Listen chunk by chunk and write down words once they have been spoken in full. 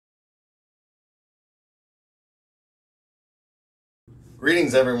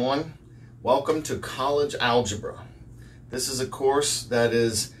Greetings everyone. Welcome to College Algebra. This is a course that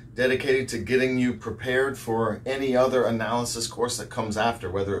is dedicated to getting you prepared for any other analysis course that comes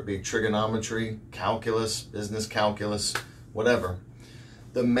after, whether it be trigonometry, calculus, business calculus, whatever.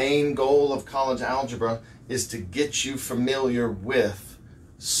 The main goal of College Algebra is to get you familiar with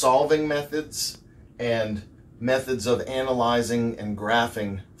solving methods and methods of analyzing and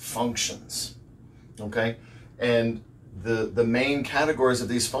graphing functions. Okay? And the main categories of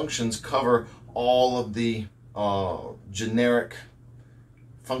these functions cover all of the generic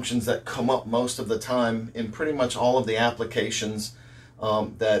functions that come up most of the time in pretty much all of the applications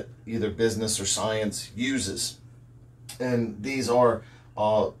that either business or science uses. And these are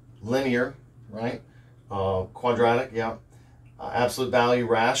linear, right? Quadratic, yeah. Absolute value,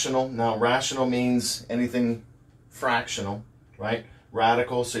 rational. Now, rational means anything fractional, right?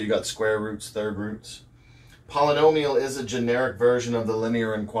 Radical, so you got square roots, third roots. Polynomial is a generic version of the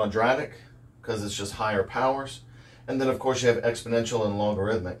linear and quadratic because it's just higher powers. And then, of course, you have exponential and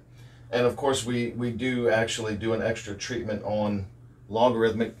logarithmic. And, of course, we do actually do an extra treatment on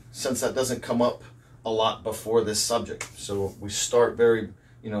logarithmic since that doesn't come up a lot before this subject. So we start very,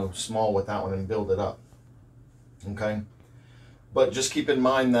 small with that one and build it up. Okay? But just keep in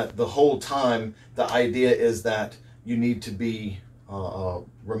mind that the whole time, the idea is that you need to be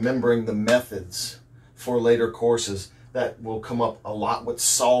remembering the methods for later courses that will come up a lot with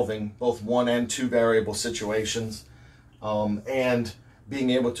solving both one and two variable situations and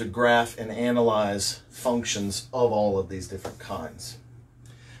being able to graph and analyze functions of all of these different kinds.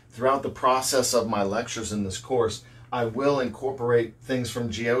 Throughout the process of my lectures in this course, I will incorporate things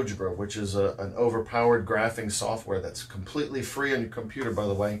from Algebra, which is an overpowered graphing software that's completely free on your computer, by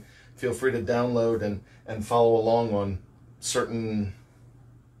the way. Feel free to download and follow along on certain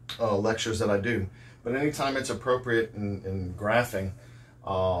lectures that I do. But anytime it's appropriate in graphing,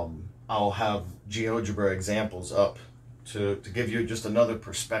 I'll have GeoGebra examples up to give you just another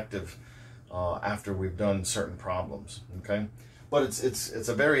perspective after we've done certain problems. Okay, but it's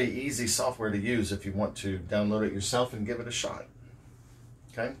a very easy software to use if you want to download it yourself and give it a shot.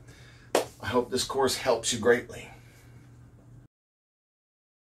 Okay, I hope this course helps you greatly.